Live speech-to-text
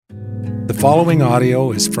The following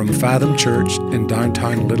audio is from Fathom Church in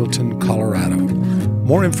downtown Littleton, Colorado.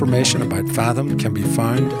 More information about Fathom can be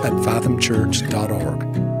found at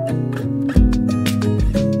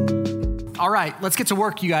fathomchurch.org. All right, let's get to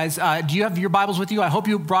work, you guys. Do you have your Bibles with you? I hope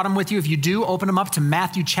you brought them with you. If you do, open them up to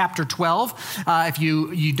Matthew chapter 12. If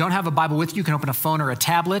you don't have a Bible with you, you can open a phone or a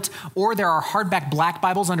tablet, or there are hardback black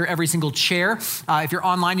Bibles under every single chair. If you're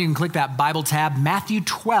online, you can click that Bible tab, Matthew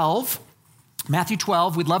 12. Matthew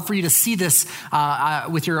 12, we'd love for you to see this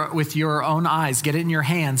with your own eyes. Get it in your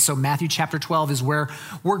hands. So Matthew chapter 12 is where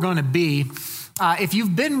we're going to be. If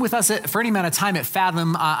you've been with us for any amount of time at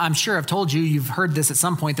Fathom, I'm sure I've told you, you've heard this at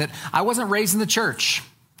some point, that I wasn't raised in the church.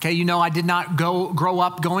 Okay, you know, I did not grow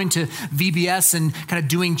up going to VBS and kind of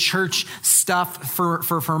doing church stuff.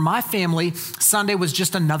 For my family, Sunday was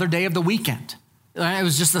just another day of the weekend. It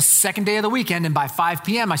was just the second day of the weekend, and by 5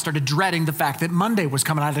 p.m., I started dreading the fact that Monday was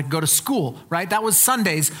coming. I had to go to school, right? That was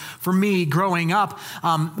Sundays for me growing up.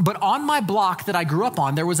 But on my block that I grew up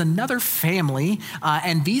on, there was another family,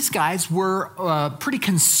 and these guys were pretty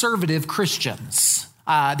conservative Christians.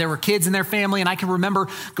 There were kids in their family, and I can remember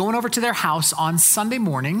going over to their house on Sunday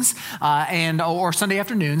mornings or Sunday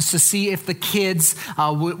afternoons to see if the kids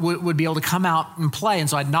would be able to come out and play. And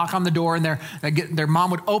so I'd knock on the door, and their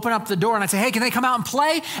mom would open up the door, and I'd say, "Hey, can they come out and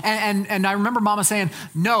play?" And I remember Mama saying,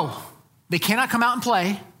 "No, they cannot come out and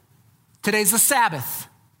play. Today's the Sabbath."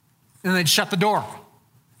 And they'd shut the door.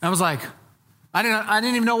 And I was like, I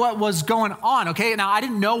didn't even know what was going on, okay? Now, I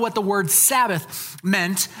didn't know what the word Sabbath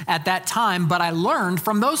meant at that time, but I learned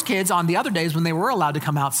from those kids on the other days when they were allowed to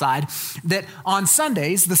come outside that on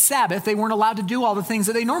Sundays, the Sabbath, they weren't allowed to do all the things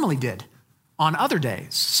that they normally did on other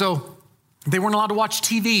days. So they weren't allowed to watch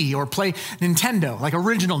TV or play Nintendo, like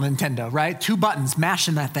original Nintendo, right? 2 buttons,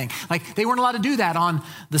 mashing that thing. Like, they weren't allowed to do that on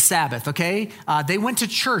the Sabbath, okay? They went to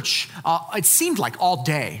church, it seemed like all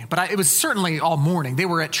day, but it was certainly all morning. They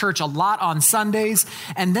were at church a lot on Sundays,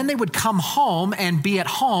 and then they would come home and be at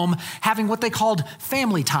home having what they called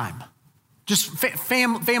family time. Just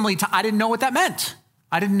family time. I didn't know what that meant.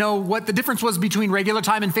 I didn't know what the difference was between regular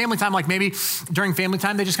time and family time. Like maybe during family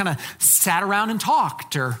time, they just kind of sat around and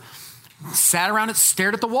talked, or sat around and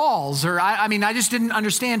stared at the walls, or I just didn't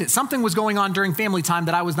understand it. Something was going on during family time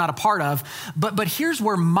that I was not a part of. But here's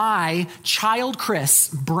where my child Chris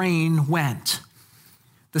brain went.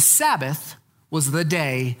 The Sabbath was the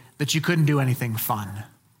day that you couldn't do anything fun.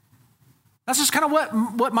 That's just kind of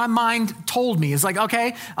what my mind told me. It's like,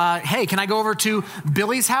 okay, hey, can I go over to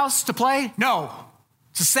Billy's house to play? No,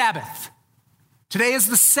 it's a Sabbath. Today is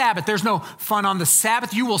the Sabbath. There's no fun on the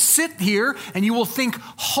Sabbath. You will sit here and you will think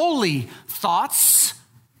holy thoughts,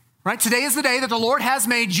 right? Today is the day that the Lord has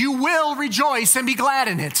made. You will rejoice and be glad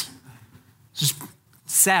in it. It's just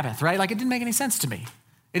Sabbath, right? Like, it didn't make any sense to me.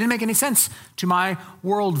 It didn't make any sense to my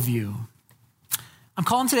worldview. I'm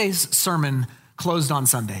calling today's sermon Closed on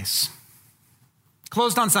Sundays.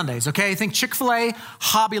 Closed on Sundays, okay? Think Chick-fil-A,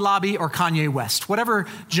 Hobby Lobby, or Kanye West, whatever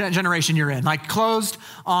generation you're in, like closed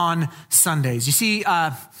on Sundays. You see,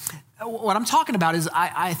 what I'm talking about is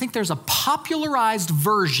I think there's a popularized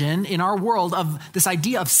version in our world of this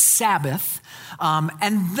idea of Sabbath,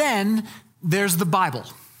 and then there's the Bible.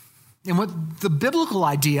 And what the biblical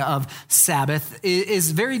idea of Sabbath is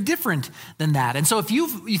very different than that. And so if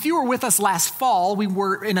you were with us last fall, we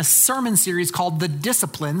were in a sermon series called The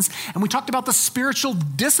Disciplines, and we talked about the spiritual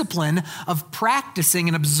discipline of practicing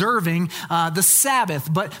and observing the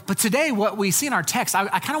Sabbath. But today, what we see in our text, I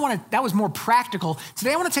kind of want to, that was more practical.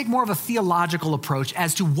 Today, I want to take more of a theological approach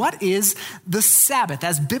as to what is the Sabbath.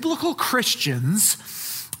 As biblical Christians,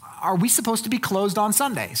 are we supposed to be closed on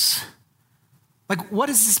Sundays? Like, what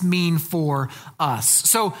does this mean for us?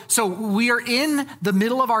 So we are in the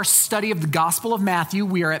middle of our study of the Gospel of Matthew.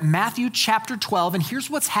 We are at Matthew chapter 12, and here's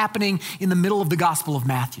what's happening in the middle of the Gospel of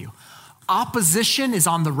Matthew. Opposition is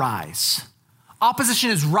on the rise. Opposition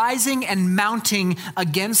is rising and mounting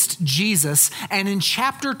against Jesus. And in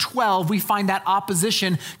chapter 12, we find that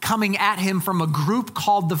opposition coming at him from a group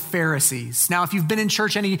called the Pharisees. Now, if you've been in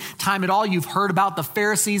church any time at all, you've heard about the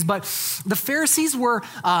Pharisees, but the Pharisees were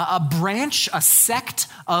a sect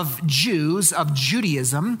of Jews, of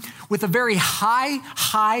Judaism, with a very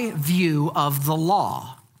high view of the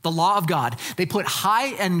law of God. They put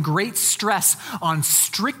high and great stress on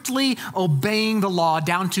strictly obeying the law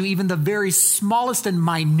down to even the very smallest and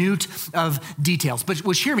minute of details. But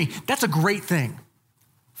hear me, that's a great thing.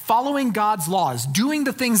 Following God's laws, doing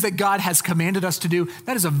the things that God has commanded us to do,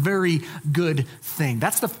 that is a very good thing.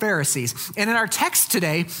 That's the Pharisees. And in our text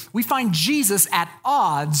today, we find Jesus at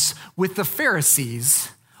odds with the Pharisees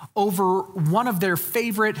over one of their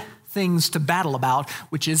favorite things to battle about,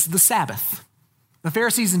 which is the Sabbath. The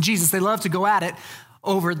Pharisees and Jesus, they love to go at it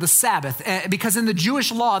over the Sabbath, because in the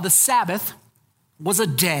Jewish law, the Sabbath was a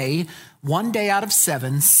day, one day out of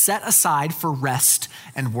 7, set aside for rest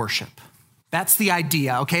and worship. That's the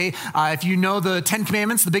idea, okay? If you know the 10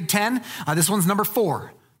 Commandments, the Big 10, this one's number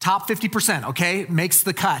 4. Top 50%, okay, makes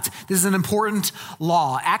the cut. This is an important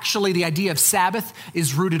law. Actually, the idea of Sabbath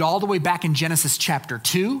is rooted all the way back in Genesis chapter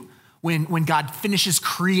 2, when God finishes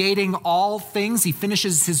creating all things. He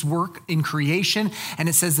finishes his work in creation, and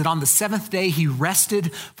it says that on the 7th day, he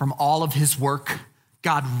rested from all of his work.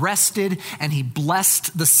 God rested, and he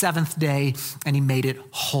blessed the 7th day, and he made it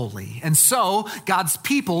holy. And so God's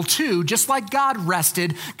people too, just like God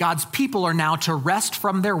rested, God's people are now to rest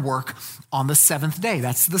from their work on the 7th day.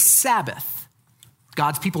 That's the Sabbath.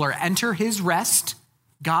 God's people are enter his rest,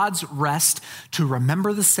 God's rest, to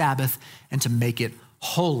remember the Sabbath and to make it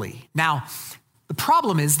holy. Now, the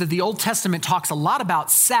problem is that the Old Testament talks a lot about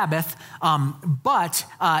Sabbath, but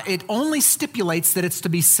it only stipulates that it's to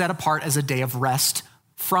be set apart as a day of rest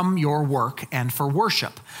from your work and for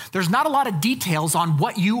worship. There's not a lot of details on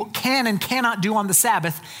what you can and cannot do on the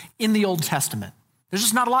Sabbath in the Old Testament. There's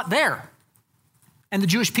just not a lot there. And the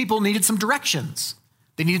Jewish people needed some directions.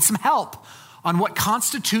 They needed some help on what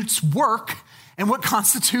constitutes work and what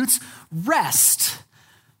constitutes rest.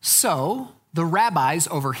 So the rabbis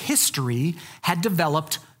over history had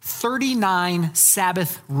developed 39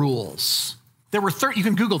 Sabbath rules. There were you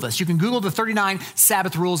can Google this. You can Google the 39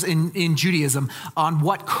 Sabbath rules in Judaism on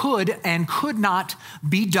what could and could not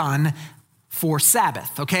be done for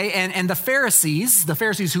Sabbath, okay? And the Pharisees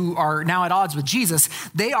who are now at odds with Jesus,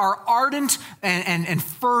 they are ardent and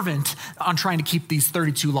fervent on trying to keep these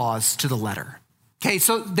 32 laws to the letter. Okay,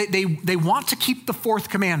 so they want to keep the 4th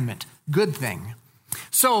commandment, good thing.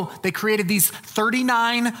 So they created these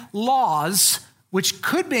 39 laws, which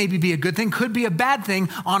could maybe be a good thing, could be a bad thing,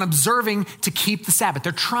 on observing to keep the Sabbath.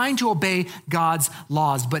 They're trying to obey God's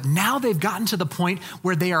laws, but now they've gotten to the point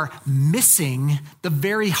where they are missing the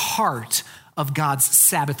very heart of God's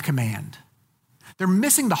Sabbath command. They're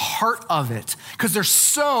missing the heart of it because they're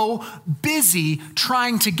so busy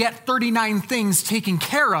trying to get 39 things taken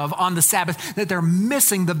care of on the Sabbath that they're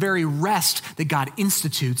missing the very rest that God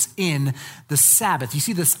institutes in the Sabbath. You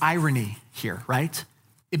see this irony here, right?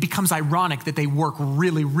 It becomes ironic that they work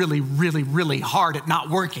really, really, really, really hard at not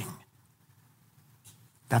working.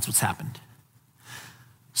 That's what's happened.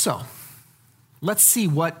 So let's see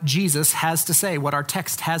what Jesus has to say, what our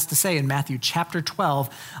text has to say in Matthew chapter 12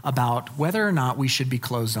 about whether or not we should be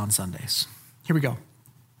closed on Sundays. Here we go.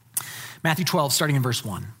 Matthew 12, starting in verse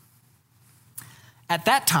 1. At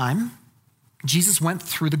that time, Jesus went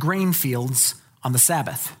through the grain fields on the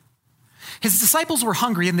Sabbath. His disciples were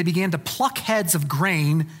hungry, and they began to pluck heads of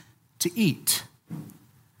grain to eat.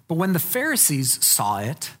 But when the Pharisees saw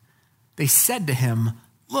it, they said to him,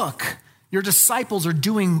 "Look, your disciples are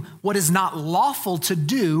doing what is not lawful to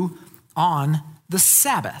do on the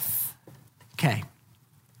Sabbath." Okay.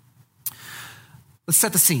 Let's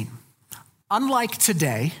set the scene. Unlike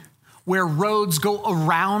today, where roads go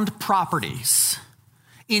around properties,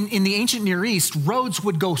 in the ancient Near East, roads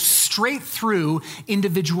would go straight through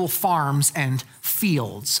individual farms and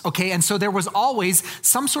fields, okay? And so there was always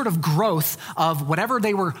some sort of growth of whatever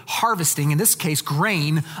they were harvesting, in this case,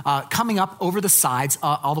 grain, coming up over the sides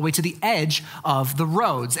all the way to the edge of the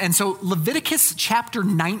roads. And so Leviticus chapter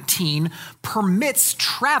 19 permits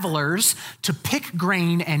travelers to pick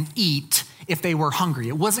grain and eat if they were hungry.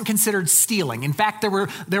 It wasn't considered stealing. In fact, there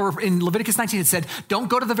were in Leviticus 19, it said, don't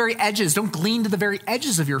go to the very edges, don't glean to the very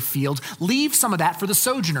edges of your field. Leave some of that for the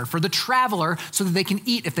sojourner, for the traveler, so that they can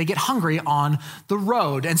eat if they get hungry on the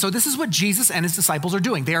road. And so this is what Jesus and his disciples are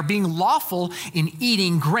doing. They are being lawful in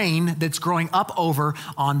eating grain that's growing up over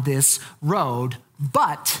on this road,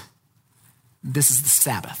 but this is the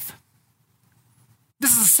Sabbath.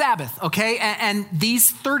 This is the Sabbath, okay? And these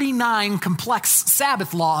 39 complex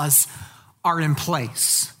Sabbath laws are in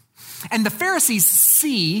place. And the Pharisees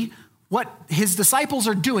see what his disciples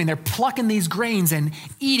are doing. They're plucking these grains and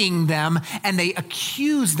eating them, and they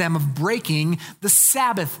accuse them of breaking the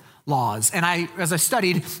Sabbath laws. And as I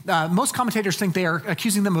studied, most commentators think they are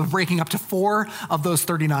accusing them of breaking up to 4 of those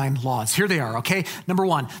 39 laws. Here they are, okay? Number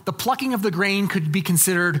 1, the plucking of the grain could be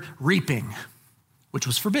considered reaping, which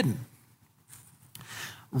was forbidden.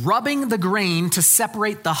 Rubbing the grain to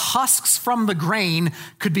separate the husks from the grain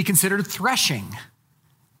could be considered threshing,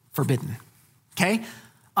 forbidden, okay?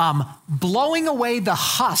 Blowing away the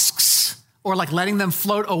husks, or like letting them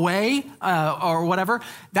float away or whatever,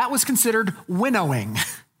 that was considered winnowing,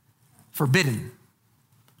 forbidden.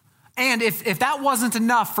 And if that wasn't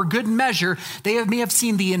enough, for good measure, they may have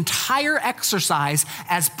seen the entire exercise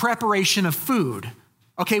as preparation of food.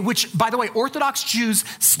 Okay, which, by the way, Orthodox Jews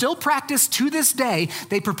still practice to this day.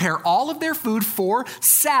 They prepare all of their food for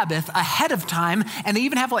Sabbath ahead of time, and they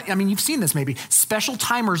even have, you've seen this maybe, special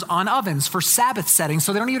timers on ovens for Sabbath settings,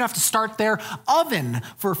 so they don't even have to start their oven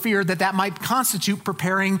for fear that might constitute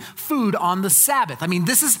preparing food on the Sabbath.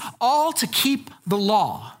 This is all to keep the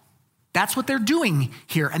law. That's what they're doing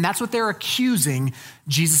here, and that's what they're accusing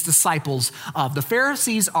Jesus' disciples of. The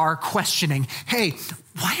Pharisees are questioning, hey,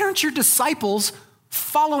 why aren't your disciples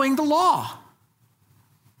following the law?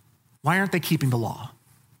 Why aren't they keeping the law?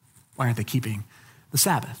 Why aren't they keeping the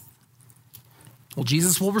Sabbath? Well,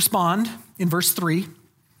 Jesus will respond in verse 3.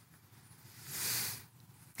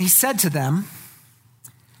 He said to them,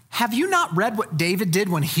 have you not read what David did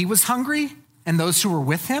when he was hungry and those who were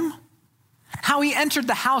with him? How he entered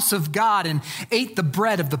the house of God and ate the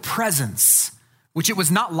bread of the presence, which it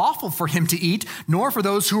was not lawful for him to eat, nor for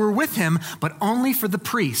those who were with him, but only for the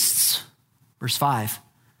priests. Verse 5,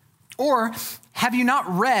 or have you not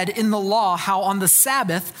read in the law how on the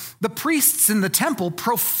Sabbath the priests in the temple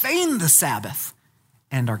profane the Sabbath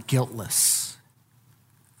and are guiltless?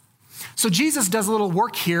 So Jesus does a little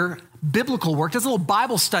work here, biblical work, does a little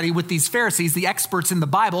Bible study with these Pharisees, the experts in the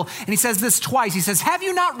Bible, and he says this twice. He says, have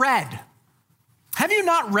you not read? Have you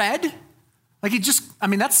not read?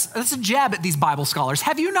 That's a jab at these Bible scholars.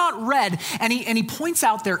 Have you not read? And he points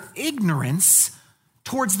out their ignorance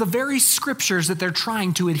towards the very scriptures that they're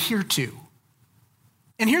trying to adhere to.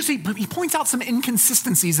 And he points out some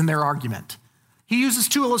inconsistencies in their argument. He uses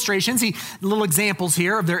two illustrations, little examples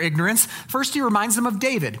here of their ignorance. First, he reminds them of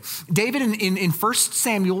David. David in 1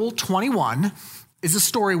 Samuel 21 is a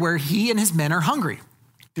story where he and his men are hungry.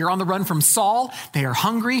 They're on the run from Saul. They are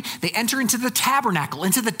hungry. They enter into the tabernacle,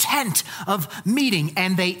 into the tent of meeting,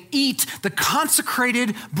 and they eat the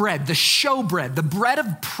consecrated bread, the showbread, the bread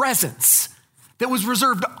of presence that was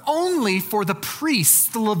reserved only for the priests,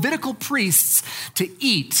 the Levitical priests, to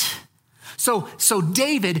eat. So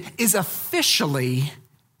David is officially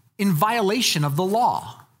in violation of the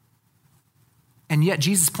law. And yet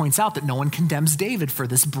Jesus points out that no one condemns David for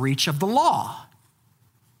this breach of the law.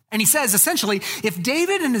 And he says, essentially, if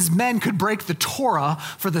David and his men could break the Torah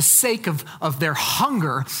for the sake of their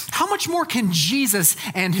hunger, how much more can Jesus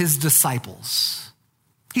and his disciples?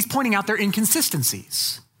 He's pointing out their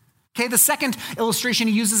inconsistencies. Okay, the second illustration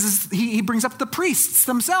he uses is he brings up the priests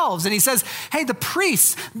themselves. And he says, hey, the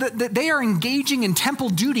priests, they are engaging in temple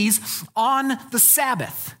duties on the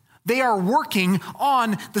Sabbath. They are working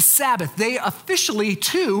on the Sabbath. They officially,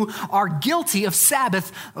 too, are guilty of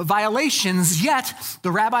Sabbath violations, yet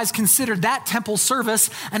the rabbis considered that temple service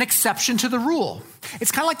an exception to the rule.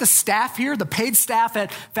 It's kind of like the staff here, the paid staff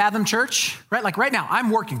at Fathom Church, right? Like right now,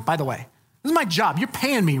 I'm working, by the way. This is my job. You're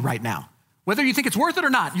paying me right now. Whether you think it's worth it or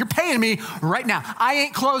not, you're paying me right now. I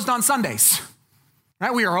ain't closed on Sundays.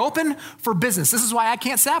 Right? We are open for business. This is why I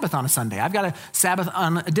can't Sabbath on a Sunday. I've got to Sabbath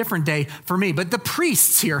on a different day for me. But the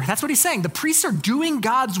priests here, that's what he's saying. The priests are doing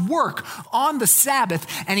God's work on the Sabbath,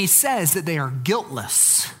 and he says that they are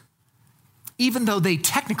guiltless, even though they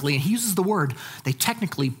technically, and he uses the word, they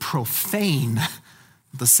technically profane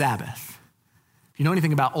the Sabbath. If you know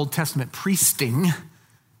anything about Old Testament priesting,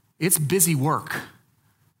 it's busy work.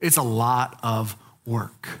 It's a lot of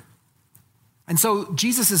work. And so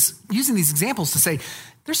Jesus is using these examples to say,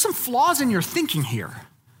 there's some flaws in your thinking here.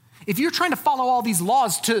 If you're trying to follow all these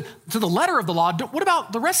laws to the letter of the law, what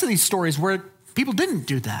about the rest of these stories where people didn't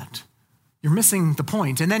do that? You're missing the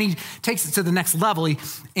point. And then he takes it to the next level. He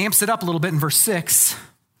amps it up a little bit in verse 6.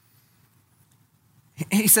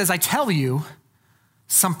 He says, I tell you,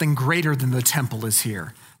 something greater than the temple is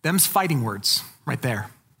here. Them's fighting words right there.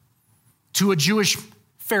 To a Jewish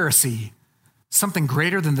Pharisee, something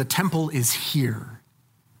greater than the temple is here.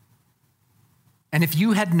 And if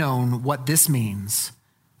you had known what this means,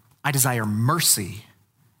 I desire mercy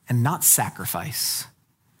and not sacrifice,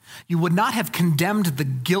 you would not have condemned the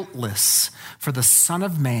guiltless, for the Son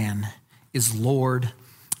of Man is Lord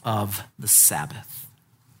of the Sabbath.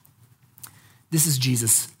 This is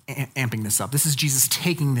Jesus amping this up. This is Jesus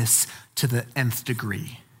taking this to the nth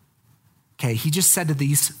degree. Okay, he just said to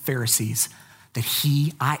these Pharisees that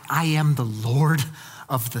I am the Lord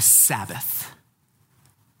of the Sabbath.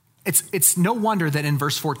 It's no wonder that in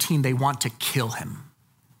verse 14 they want to kill him.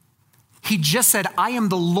 He just said, I am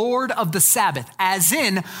the Lord of the Sabbath, as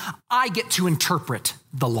in, I get to interpret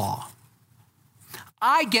the law.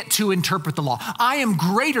 I get to interpret the law. I am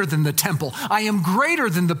greater than the temple. I am greater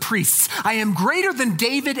than the priests. I am greater than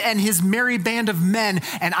David and his merry band of men,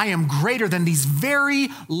 and I am greater than these very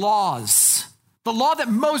laws The law that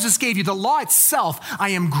Moses gave you, the law itself, I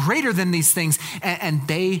am greater than these things. And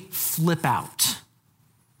they flip out.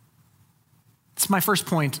 It's my first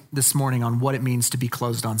point this morning on what it means to be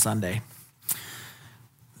closed on Sunday.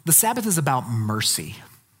 The Sabbath is about mercy,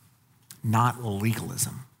 not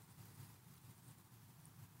legalism.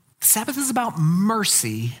 The Sabbath is about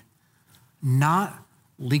mercy, not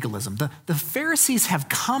legalism. The Pharisees have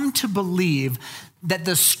come to believe that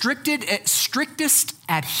the strictest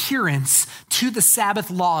adherence to the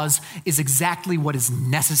Sabbath laws is exactly what is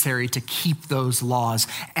necessary to keep those laws.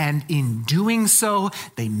 And in doing so,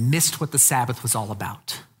 they missed what the Sabbath was all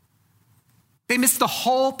about. They missed the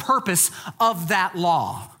whole purpose of that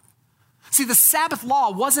law. See, the Sabbath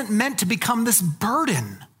law wasn't meant to become this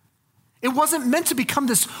burden. It wasn't meant to become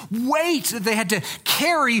this weight that they had to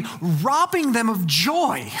carry, robbing them of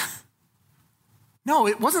joy. No,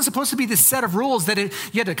 it wasn't supposed to be this set of rules that you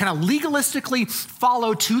had to kind of legalistically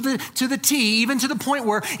follow to the T, even to the point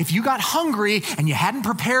where if you got hungry and you hadn't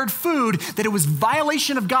prepared food, that it was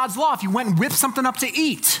violation of God's law if you went and whipped something up to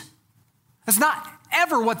eat. That's not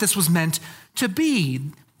ever what this was meant to be.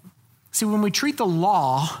 See, when we treat the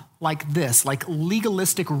law like this, like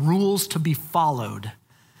legalistic rules to be followed,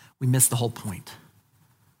 we miss the whole point.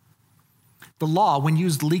 The law, when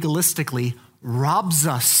used legalistically, robs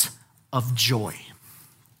us of joy.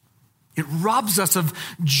 It robs us of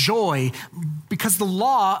joy because the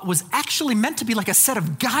law was actually meant to be like a set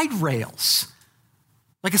of guide rails,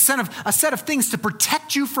 like a set of things to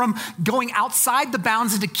protect you from going outside the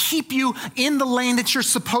bounds and to keep you in the lane that you're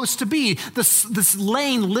supposed to be. This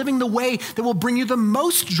lane, living the way that will bring you the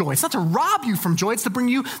most joy. It's not to rob you from joy, it's to bring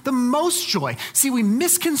you the most joy. See, we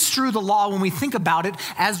misconstrue the law when we think about it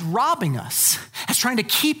as robbing us, as trying to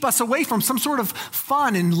keep us away from some sort of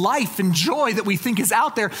fun and life and joy that we think is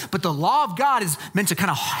out there. But the law of God is meant to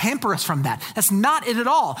kind of hamper us from that. That's not it at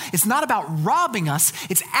all. It's not about robbing us.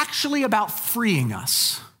 It's actually about freeing us.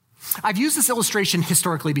 I've used this illustration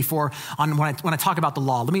historically before when I talk about the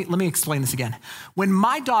law. Let me explain this again. When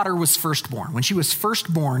my daughter was first born,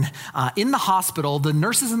 in the hospital, the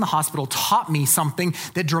nurses in the hospital taught me something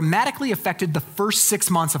that dramatically affected the first 6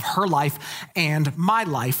 months of her life and my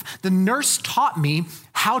life. The nurse taught me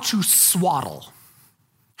how to swaddle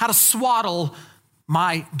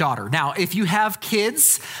my daughter. Now, if you have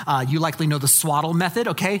kids, you likely know the swaddle method,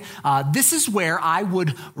 okay? This is where I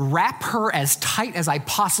would wrap her as tight as I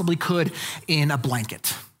possibly could in a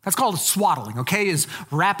blanket. That's called swaddling, okay, is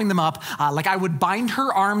wrapping them up. Like I would bind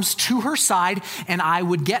her arms to her side and I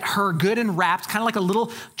would get her good and wrapped, kind of like a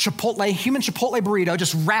little human Chipotle burrito,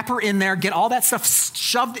 just wrap her in there, get all that stuff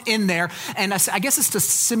shoved in there. And I guess it's to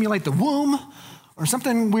simulate the womb or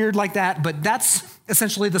something weird like that, but that's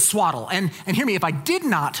essentially the swaddle. And hear me, if I did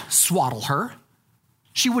not swaddle her,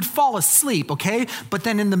 she would fall asleep, okay? But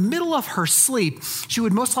then in the middle of her sleep, she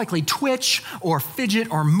would most likely twitch or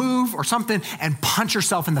fidget or move or something and punch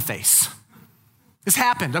herself in the face. This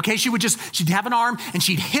happened, okay? She'd have an arm and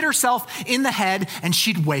she'd hit herself in the head and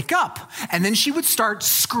she'd wake up. And then she would start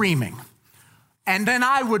screaming. And then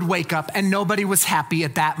I would wake up and nobody was happy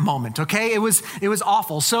at that moment, okay? It was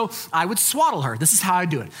awful. So I would swaddle her. This is how I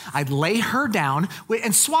do it. I'd lay her down,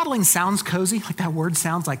 and swaddling sounds cozy, like that word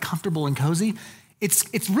sounds like comfortable and cozy.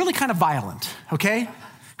 It's really kind of violent, okay?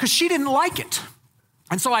 Because she didn't like it.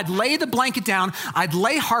 And so I'd lay the blanket down, I'd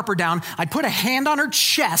lay Harper down, I'd put a hand on her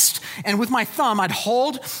chest, and with my thumb, I'd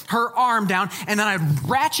hold her arm down, and then I'd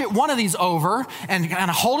ratchet one of these over and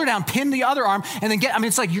hold her down, pin the other arm, and then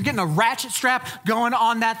it's like you're getting a ratchet strap going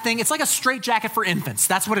on that thing. It's like a straitjacket for infants.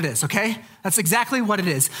 That's what it is, okay? That's exactly what it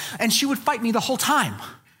is. And she would fight me the whole time.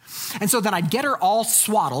 And so then I'd get her all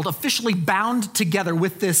swaddled, officially bound together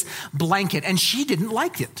with this blanket, and she didn't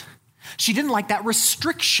like it. She didn't like that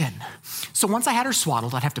restriction. So once I had her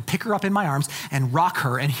swaddled, I'd have to pick her up in my arms and rock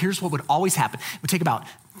her. And here's what would always happen. It would take about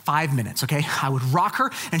 5 minutes, okay? I would rock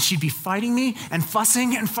her and she'd be fighting me and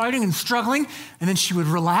fussing and fighting and struggling. And then she would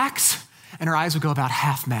relax and her eyes would go about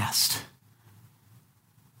half-mast.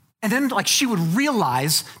 And then she would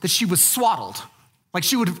realize that she was swaddled.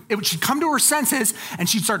 She'd come to her senses and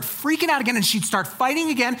she'd start freaking out again and she'd start fighting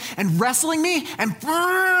again and wrestling me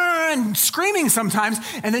and screaming sometimes.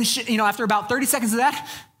 And then after about 30 seconds of that,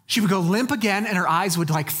 she would go limp again and her eyes would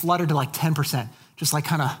flutter to 10%, just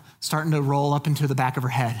kind of starting to roll up into the back of her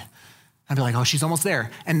head. I'd be like, oh, she's almost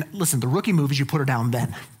there. And listen, the rookie move is you put her down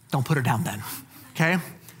then. Don't put her down then, okay?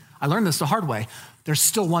 I learned this the hard way. There's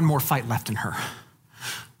still one more fight left in her.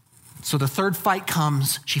 So the third fight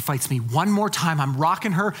comes, she fights me one more time. I'm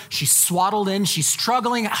rocking her, she's swaddled in, she's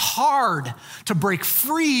struggling hard to break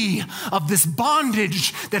free of this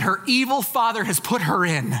bondage that her evil father has put her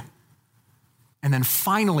in. And then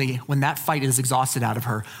finally, when that fight is exhausted out of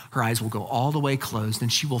her, her eyes will go all the way closed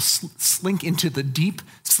and she will slink into the deep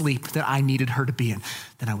sleep that I needed her to be in.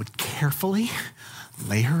 Then I would carefully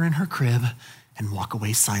lay her in her crib and walk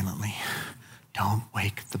away silently. Don't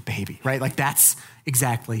wake the baby, right? Like that's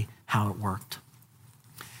exactly how it worked.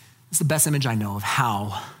 It's the best image I know of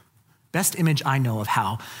how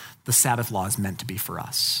the Sabbath law is meant to be for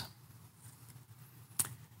us.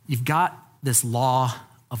 You've got this law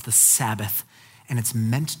of the Sabbath, and it's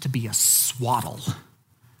meant to be a swaddle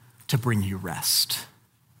to bring you rest.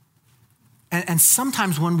 And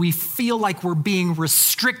sometimes when we feel like we're being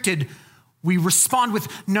restricted, we respond with,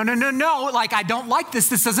 no, like I don't like this.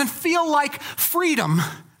 This doesn't feel like freedom.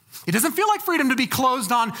 It doesn't feel like freedom to be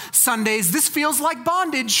closed on Sundays. This feels like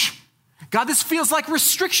bondage. God, this feels like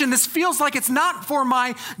restriction. This feels like it's not for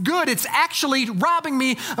my good. It's actually robbing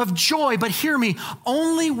me of joy. But hear me,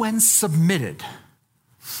 only when submitted,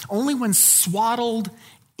 only when swaddled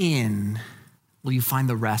in will you find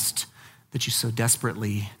the rest that you so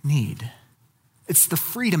desperately need. It's the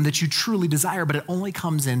freedom that you truly desire, but it only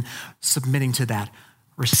comes in submitting to that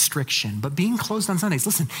restriction. But being closed on Sundays,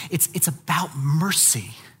 listen, it's about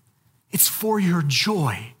mercy. It's for your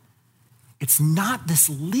joy. It's not this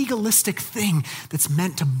legalistic thing that's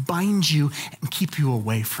meant to bind you and keep you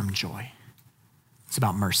away from joy. It's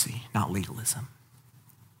about mercy, not legalism.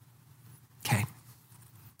 Okay,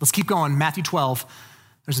 let's keep going. Matthew 12,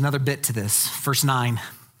 there's another bit to this. Verse 9.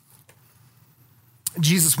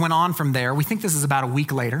 Jesus went on from there. We think this is about a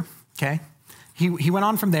week later, okay? He went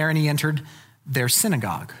on from there and he entered their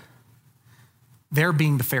synagogue. There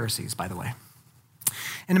being the Pharisees, by the way.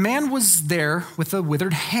 And a man was there with a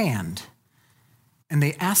withered hand. And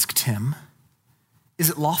they asked him, is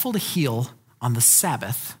it lawful to heal on the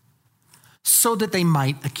Sabbath? So that they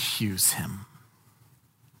might accuse him.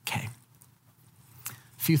 Okay.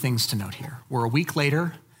 A few things to note here. We're a week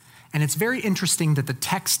later, and it's very interesting that the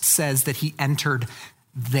text says that he entered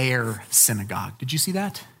their synagogue. Did you see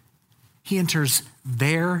that? He enters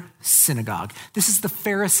their synagogue. This is the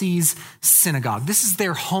Pharisees' synagogue. This is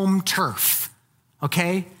their home turf,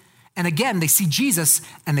 okay? And again, they see Jesus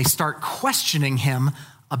and they start questioning him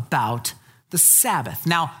about the Sabbath.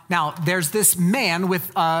 Now, there's this man with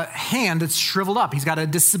a hand that's shriveled up. He's got a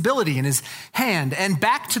disability in his hand. And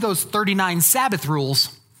back to those 39 Sabbath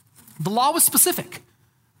rules, the law was specific.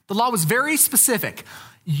 The law was very specific.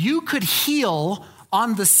 You could heal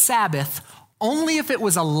on the Sabbath only if it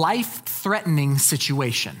was a life-threatening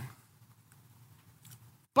situation.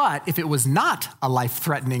 But if it was not a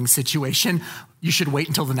life-threatening situation, you should wait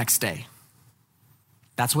until the next day.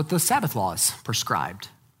 That's what the Sabbath law is prescribed.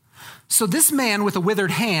 So this man with a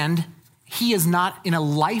withered hand, he is not in a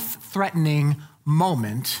life-threatening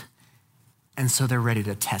moment, and so they're ready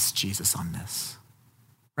to test Jesus on this.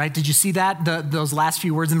 Right? Did you see that? Those last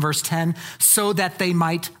few words in verse 10, so that they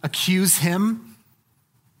might accuse him.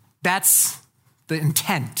 That's the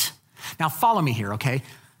intent. Now follow me here, okay?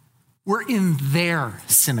 We're in their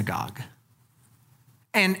synagogue.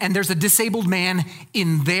 And there's a disabled man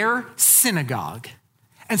in their synagogue.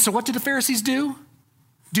 And so what do the Pharisees do?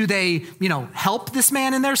 Do they, help this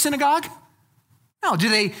man in their synagogue? No. Do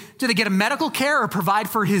they get a medical care or provide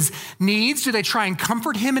for his needs? Do they try and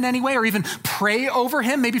comfort him in any way or even pray over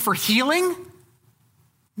him, maybe for healing?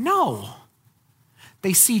 No.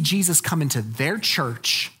 They see Jesus come into their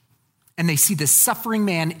church and they see this suffering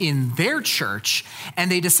man in their church,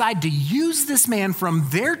 and they decide to use this man from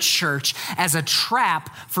their church as a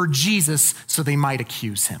trap for Jesus so they might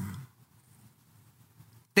accuse him.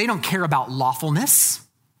 They don't care about lawfulness.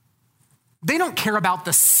 They don't care about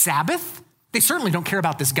the Sabbath. They certainly don't care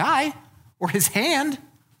about this guy or his hand.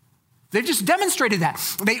 They've just demonstrated that.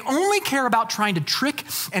 They only care about trying to trick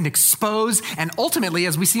and expose and ultimately,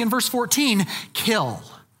 as we see in verse 14, kill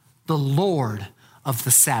the Lord of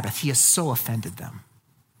the Sabbath. He has so offended them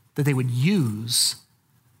that they would use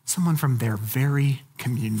someone from their very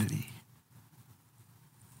community.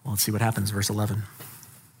 Well, let's see what happens, verse 11.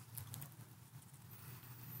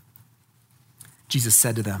 Jesus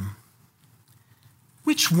said to them,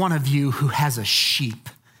 which one of you who has a sheep,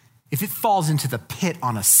 if it falls into the pit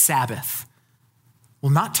on a Sabbath, will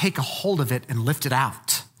not take a hold of it and lift it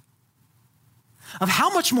out? Of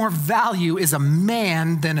how much more value is a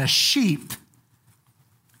man than a sheep?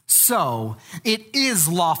 So it is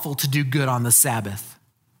lawful to do good on the Sabbath.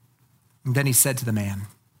 And then he said to the man,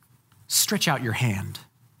 stretch out your hand.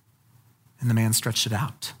 And the man stretched it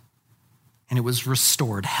out, and it was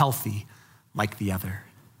restored, healthy like the other.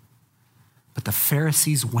 But the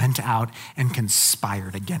Pharisees went out and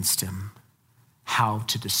conspired against him, how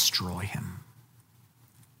to destroy him.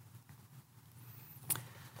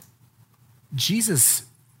 Jesus,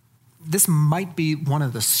 this might be one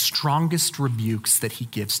of the strongest rebukes that he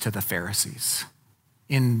gives to the Pharisees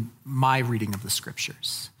in my reading of the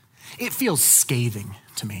scriptures. It feels scathing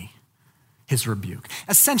to me, his rebuke.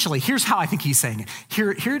 Essentially, here's how I think he's saying it.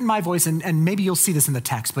 Hear it in my voice, and maybe you'll see this in the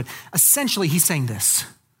text, but essentially he's saying this.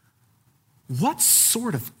 What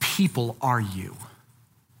sort of people are you?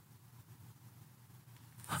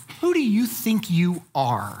 Who do you think you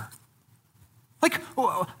are? Like,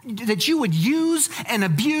 that you would use and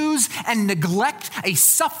abuse and neglect a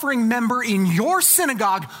suffering member in your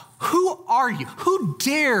synagogue. Who are you? Who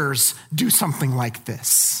dares do something like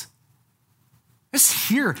this? This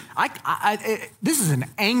here, this is an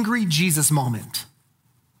angry Jesus moment.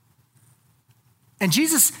 And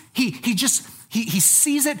Jesus, he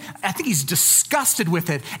sees it. I think he's disgusted with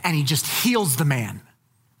it, and he just heals the man.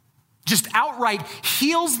 Just outright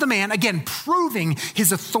heals the man, again, proving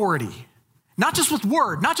his authority. Not just with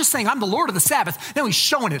word, not just saying, I'm the Lord of the Sabbath. No, he's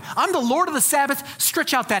showing it. I'm the Lord of the Sabbath.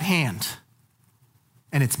 Stretch out that hand.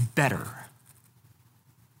 And it's better.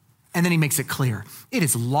 And then he makes it clear. It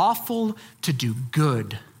is lawful to do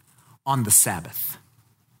good on the Sabbath.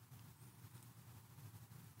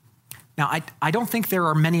 Now, I don't think there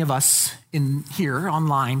are many of us in here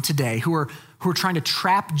online today who are trying to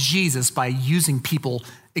trap Jesus by using people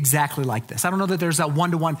exactly like this. I don't know that there's that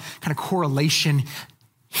one-to-one kind of correlation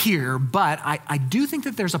here, but I do think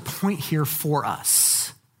that there's a point here for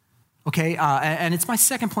us, okay? And it's my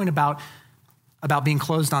second point about being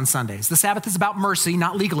closed on Sundays. The Sabbath is about mercy,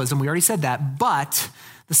 not legalism. We already said that, but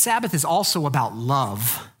the Sabbath is also about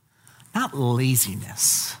love, not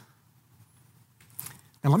laziness.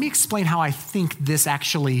 Now, let me explain how I think this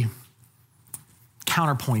actually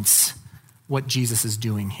counterpoints what Jesus is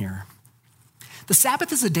doing here. The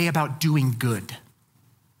Sabbath is a day about doing good.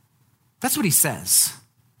 That's what he says.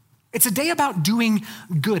 It's a day about doing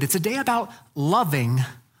good. It's a day about loving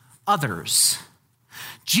others.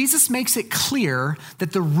 Jesus makes it clear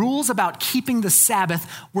that the rules about keeping the Sabbath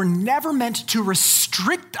were never meant to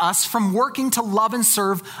restrict us from working to love and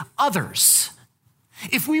serve others.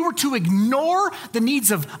 If we were to ignore the needs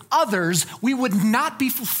of others, we would not be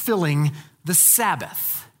fulfilling the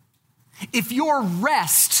Sabbath. If your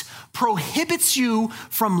rest prohibits you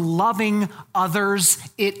from loving others,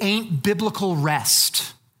 it ain't biblical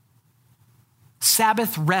rest.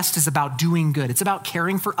 Sabbath rest is about doing good. It's about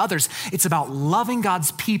caring for others. It's about loving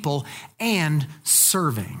God's people and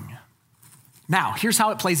serving. Now, here's how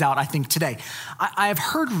it plays out, I think, today. I have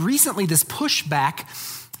heard recently this pushback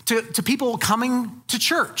to people coming to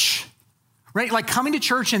church, right? Like coming to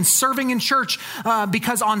church and serving in church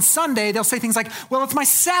because on Sunday they'll say things like, well, it's my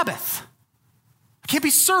Sabbath. I can't be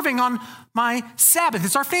serving on my Sabbath.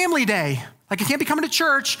 It's our family day. Like I can't be coming to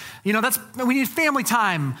church. We need family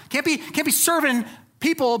time. Can't be serving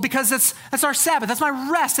people because that's our Sabbath. That's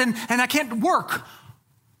my rest, and I can't work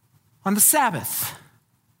on the Sabbath.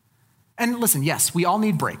 And listen, yes, we all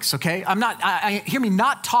need breaks, okay? Hear me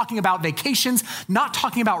not talking about vacations, not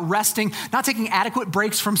talking about resting, not taking adequate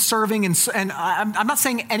breaks from serving, and I'm not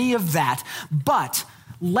saying any of that, but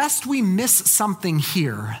lest we miss something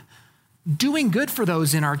here, doing good for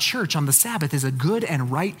those in our church on the Sabbath is a good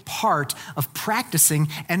and right part of practicing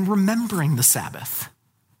and remembering the Sabbath.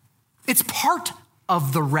 It's part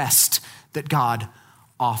of the rest that God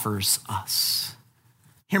offers us.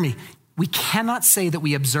 Hear me, we cannot say that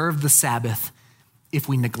we observe the Sabbath if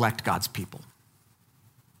we neglect God's people.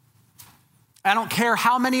 I don't care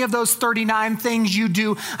how many of those 39 things you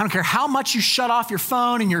do. I don't care how much you shut off your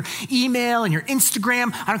phone and your email and your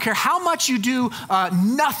Instagram. I don't care how much you do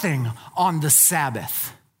nothing on the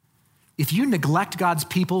Sabbath. If you neglect God's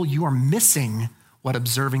people, you are missing what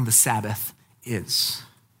observing the Sabbath is.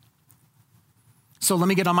 So let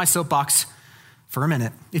me get on my soapbox for a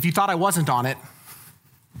minute. If you thought I wasn't on it,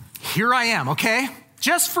 here I am, okay?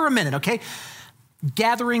 Just for a minute, okay?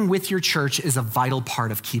 Gathering with your church is a vital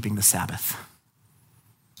part of keeping the Sabbath.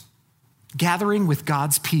 Gathering with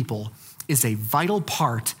God's people is a vital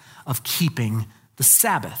part of keeping the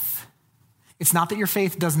Sabbath. It's not that your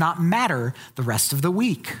faith does not matter the rest of the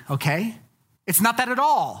week, okay? It's not that at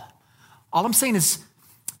all. All I'm saying is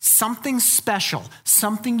something special,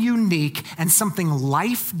 something unique, and something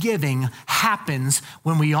life-giving happens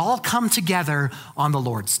when we all come together on the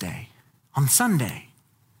Lord's Day, on Sunday.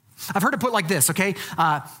 I've heard it put like this, okay?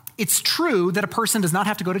 It's true that a person does not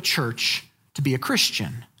have to go to church to be a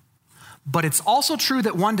Christian, but it's also true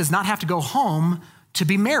that one does not have to go home to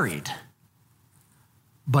be married.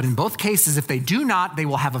 But in both cases, if they do not, they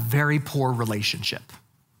will have a very poor relationship.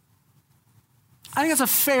 I think that's a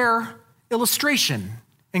fair illustration.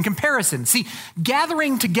 in comparison. See,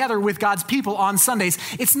 gathering together with God's people on Sundays,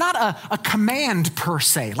 it's not a command per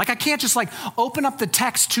se. Like I can't just open up the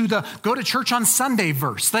text to the go to church on Sunday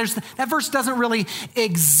verse. That verse doesn't really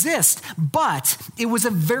exist, but it was a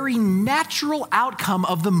very natural outcome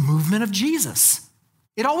of the movement of Jesus.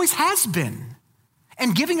 It always has been.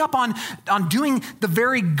 And giving up on doing the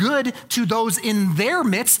very good to those in their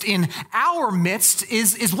midst, in our midst,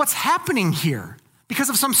 is what's happening here. Because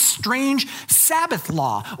of some strange Sabbath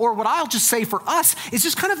law, or what I'll just say for us is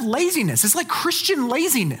just kind of laziness. It's like Christian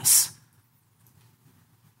laziness.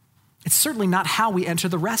 It's certainly not how we enter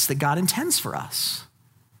the rest that God intends for us.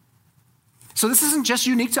 So this isn't just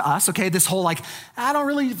unique to us, okay? This whole I don't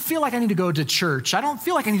really feel like I need to go to church. I don't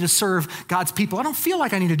feel like I need to serve God's people. I don't feel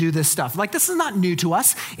like I need to do this stuff. This is not new to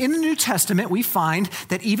us. In the New Testament, we find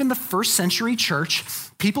that even the first century church,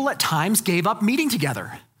 people at times gave up meeting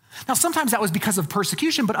together. Now, sometimes that was because of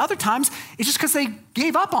persecution, but other times it's just because they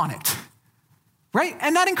gave up on it, right?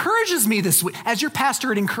 And that encourages me this week. As your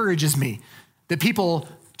pastor, it encourages me that people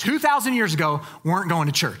 2,000 years ago weren't going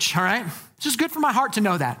to church, all right? It's just good for my heart to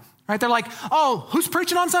know that, right? They're like, oh, who's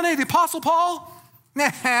preaching on Sunday? The Apostle Paul?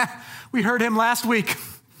 Nah, we heard him last week.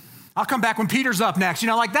 I'll come back when Peter's up next.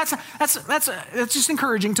 That's just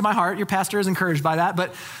encouraging to my heart. Your pastor is encouraged by that,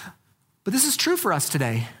 but this is true for us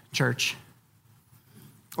today, church.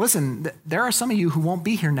 Listen, there are some of you who won't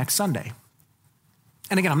be here next Sunday.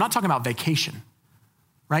 And again, I'm not talking about vacation,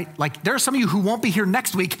 right? There are some of you who won't be here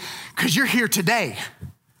next week because you're here today.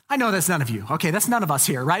 I know that's none of you. Okay, that's none of us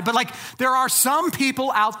here, right? But there are some people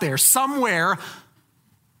out there somewhere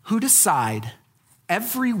who decide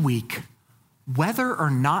every week whether or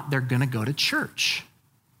not they're going to go to church.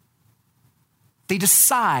 They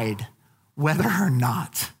decide whether or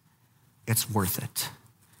not it's worth it.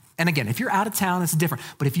 And again, if you're out of town, it's different.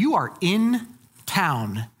 But if you are in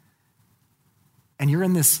town and you're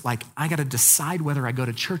in this, I got to decide whether I go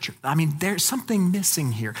to church. There's something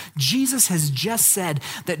missing here. Jesus has just said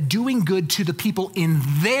that doing good to the people in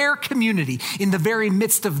their community, in the very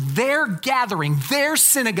midst of their gathering, their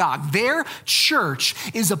synagogue, their church,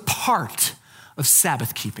 is a part of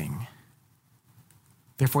Sabbath keeping.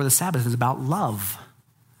 Therefore, the Sabbath is about love,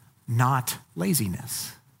 not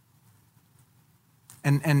laziness.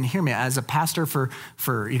 And hear me, as a pastor for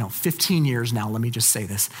 15 years now, let me just say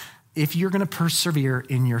this. If you're going to persevere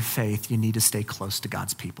in your faith, you need to stay close to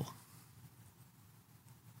God's people.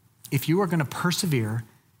 If you are going to persevere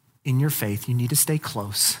in your faith, you need to stay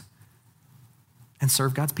close and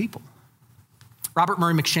serve God's people. Robert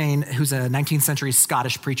Murray McCheyne, who's a 19th century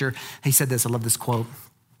Scottish preacher, he said this, I love this quote.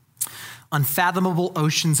 "Unfathomable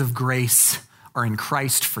oceans of grace are in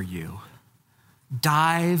Christ for you.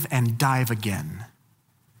 Dive and dive again.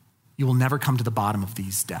 You will never come to the bottom of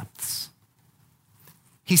these depths."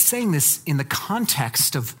 He's saying this in the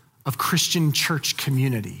context of Christian church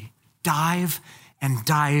community. Dive and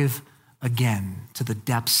dive again to the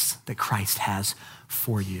depths that Christ has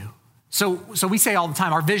for you. So we say all the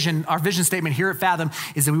time, our vision statement here at Fathom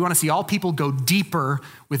is that we want to see all people go deeper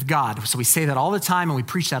with God. So we say that all the time and we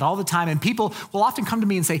preach that all the time. And people will often come to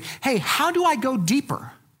me and say, hey, how do I go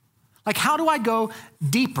deeper? How do I go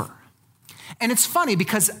deeper? And it's funny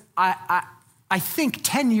because I think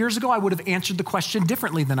 10 years ago, I would have answered the question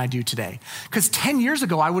differently than I do today. Because 10 years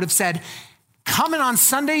ago, I would have said, coming on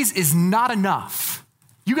Sundays is not enough.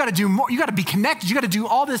 You got to do more. You got to be connected. You got to do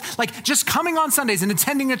all this. Just coming on Sundays and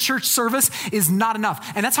attending a church service is not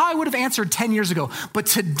enough. And that's how I would have answered 10 years ago. But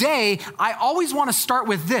today, I always want to start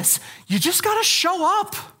with this. You just got to show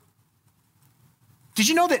up. Did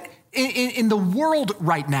you know that in the world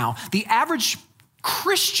right now, the average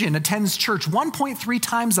Christian attends church 1.3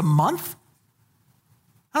 times a month?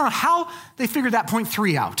 I don't know how they figured that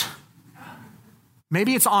 0.3 out.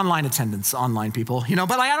 Maybe it's online attendance, online people,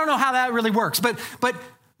 but I don't know how that really works. But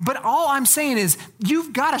all I'm saying is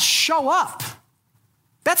you've got to show up.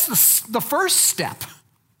 That's the first step.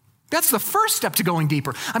 That's the first step to going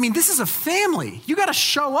deeper. This is a family. You got to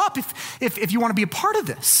show up if you want to be a part of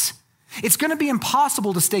this. It's going to be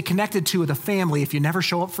impossible to stay connected to the family if you never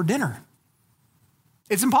show up for dinner.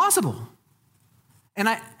 It's impossible. And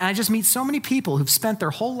I just meet so many people who've spent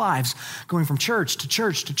their whole lives going from church to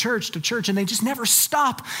church to church to church, and they just never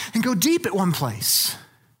stop and go deep at one place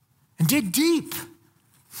and dig deep.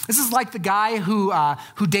 This is like the guy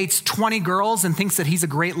who dates 20 girls and thinks that he's a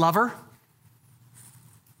great lover.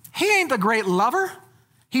 He ain't a great lover.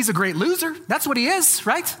 He's a great loser. That's what he is,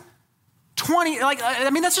 right? 20,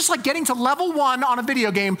 that's just like getting to level 1 on a video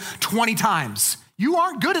game 20 times. You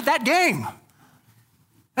aren't good at that game.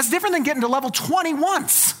 That's different than getting to level 20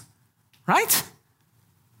 once, right?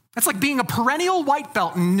 That's like being a perennial white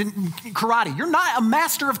belt in karate. You're not a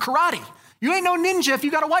master of karate. You ain't no ninja if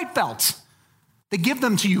you got a white belt. They give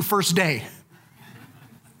them to you first day.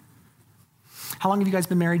 How long have you guys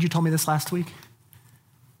been married? You told me this last week.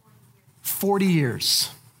 40 years.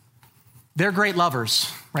 They're great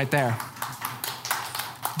lovers right there.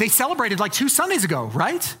 They celebrated like 2 Sundays ago,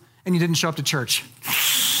 right? And you didn't show up to church.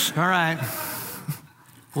 All right.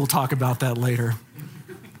 We'll talk about that later.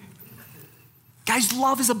 Guys,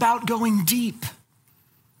 love is about going deep.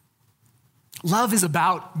 Love is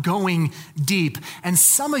about going deep. And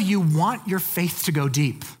some of you want your faith to go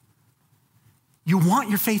deep. You want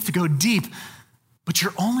your faith to go deep, but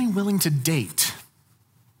you're only willing to date.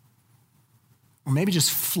 Or maybe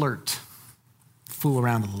just flirt, fool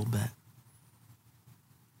around a little bit.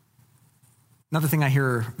 Another thing I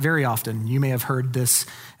hear very often, you may have heard this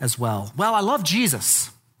as well. Well, I love Jesus.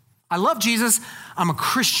 I love Jesus. I'm a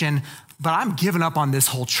Christian, but I'm giving up on this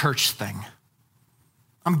whole church thing.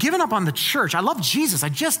 I'm giving up on the church. I love Jesus. I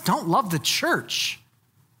just don't love the church.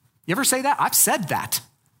 You ever say that? I've said that.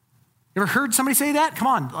 You ever heard somebody say that? Come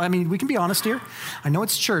on. I mean, we can be honest here. I know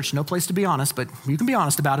it's church, no place to be honest, but you can be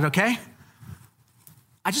honest about it, okay?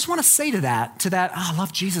 I just want to say to that, I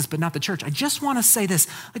love Jesus, but not the church. I just want to say this.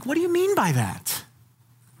 Like, what do you mean by that?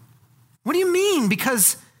 What do you mean?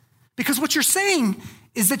 Because what you're saying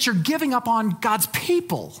is that you're giving up on God's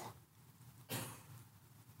people,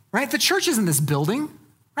 right? The church isn't this building,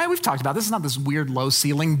 right? We've talked about this. It's not this weird low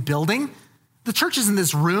ceiling building. The church isn't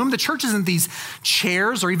this room. The church isn't these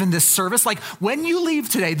chairs or even this service. Like, when you leave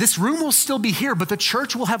today, this room will still be here, but the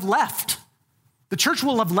church will have left. The church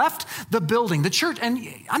will have left the building. The church, and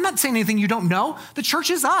I'm not saying anything you don't know. The church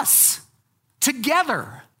is us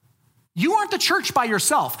together. You aren't the church by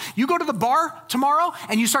yourself. You go to the bar tomorrow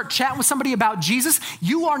and you start chatting with somebody about Jesus.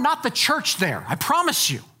 You are not the church there. I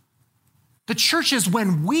promise you. The church is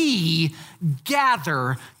when we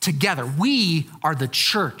gather together. We are the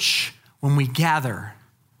church when we gather.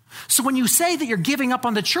 So when you say that you're giving up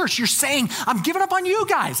on the church, you're saying, I'm giving up on you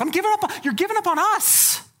guys. You're giving up on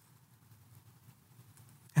us.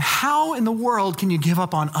 And how in the world can you give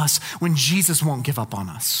up on us when Jesus won't give up on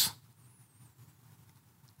us?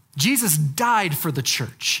 Jesus died for the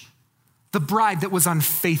church, the bride that was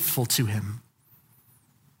unfaithful to him.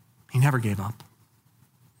 He never gave up.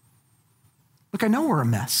 Look, I know we're a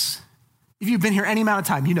mess. If you've been here any amount of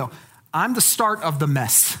time, you know I'm the start of the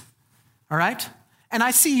mess, all right? And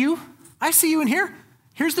I see you in here.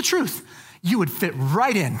 Here's the truth. You would fit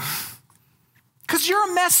right in because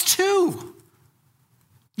you're a mess too.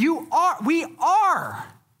 We are,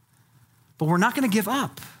 but we're not going to give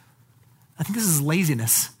up. I think this is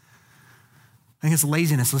laziness. I think it's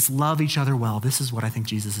laziness. Let's love each other well. This is what I think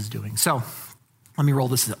Jesus is doing. So let me roll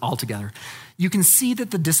this all together. You can see that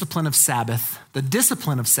the discipline of Sabbath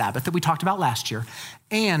that we talked about last year,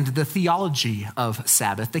 and the theology of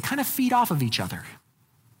Sabbath, they kind of feed off of each other.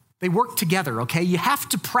 They work together, okay? You have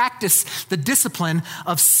to practice the discipline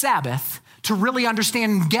of Sabbath to really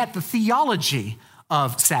understand and get the theology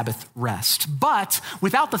of Sabbath rest. But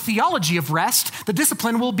without the theology of rest, the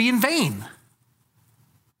discipline will be in vain.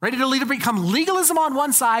 Right? It'll either become legalism on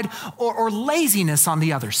one side or laziness on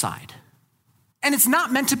the other side. And it's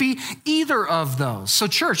not meant to be either of those. So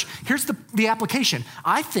church, here's the application.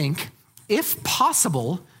 I think, if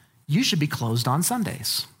possible, you should be closed on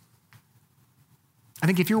Sundays. I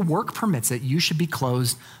think if your work permits it, you should be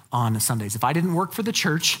closed on Sundays. If I didn't work for the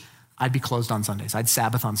church, I'd be closed on Sundays. I'd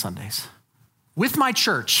Sabbath on Sundays. With my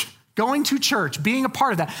church, going to church, being a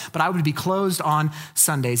part of that, but I would be closed on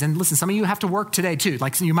Sundays. And listen, some of you have to work today too.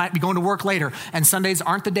 Like you might be going to work later, and Sundays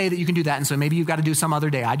aren't the day that you can do that. And so maybe you've got to do some other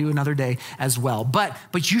day. I do another day as well.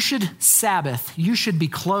 But you should Sabbath. You should be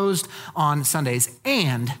closed on Sundays.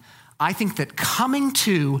 And I think that coming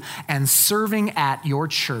to and serving at your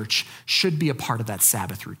church should be a part of that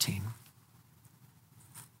Sabbath routine.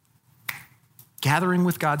 Gathering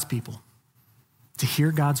with God's people to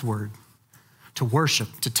hear God's word, to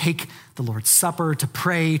worship, to take the Lord's Supper, to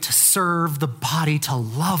pray, to serve the body, to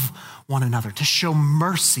love one another, to show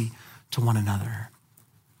mercy to one another.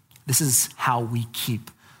 This is how we keep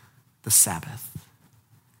the Sabbath.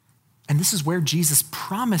 And this is where Jesus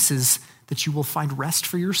promises that you will find rest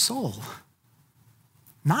for your soul.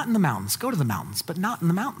 Not in the mountains. Go to the mountains, but not in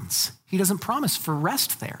the mountains. He doesn't promise for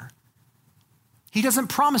rest there. He doesn't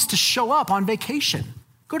promise to show up on vacation.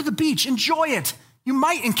 Go to the beach, enjoy it. You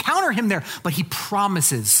might encounter him there, but he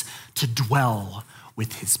promises to dwell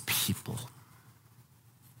with his people.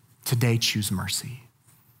 Today, choose mercy.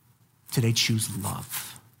 Today, choose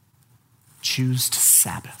love. Choose to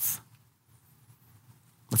Sabbath.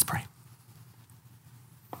 Let's pray.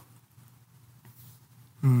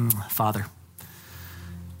 Father,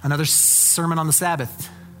 another sermon on the Sabbath.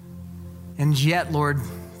 And yet, Lord,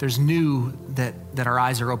 there's new that our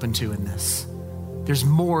eyes are open to in this. There's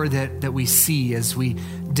more that we see as we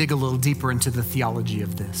dig a little deeper into the theology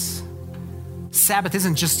of this. Sabbath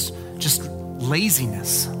isn't just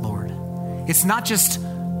laziness, Lord. It's not just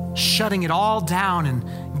shutting it all down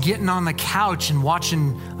and getting on the couch and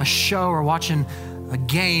watching a show or watching a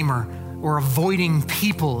game or avoiding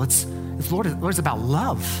people. It's about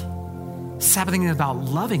love. Sabbathing is about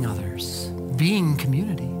loving others, being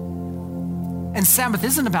community. And Sabbath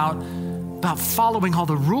isn't about following all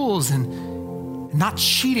the rules and not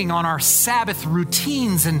cheating on our Sabbath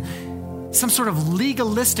routines and some sort of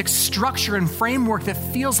legalistic structure and framework that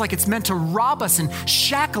feels like it's meant to rob us and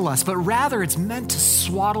shackle us, but rather it's meant to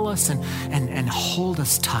swaddle us and hold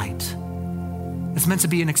us tight. It's meant to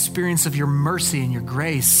be an experience of your mercy and your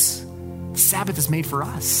grace. Sabbath is made for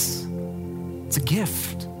us. It's a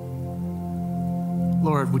gift.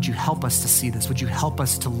 Lord, would you help us to see this? Would you help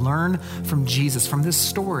us to learn from Jesus, from this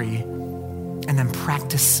story, and then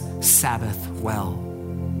practice Sabbath well,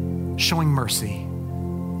 showing mercy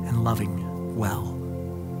and loving well?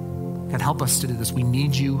 God, help us to do this. We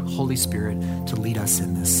need you, Holy Spirit, to lead us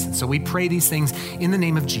in this. So we pray these things in the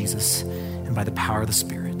name of Jesus and by the power of the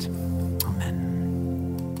Spirit. Amen.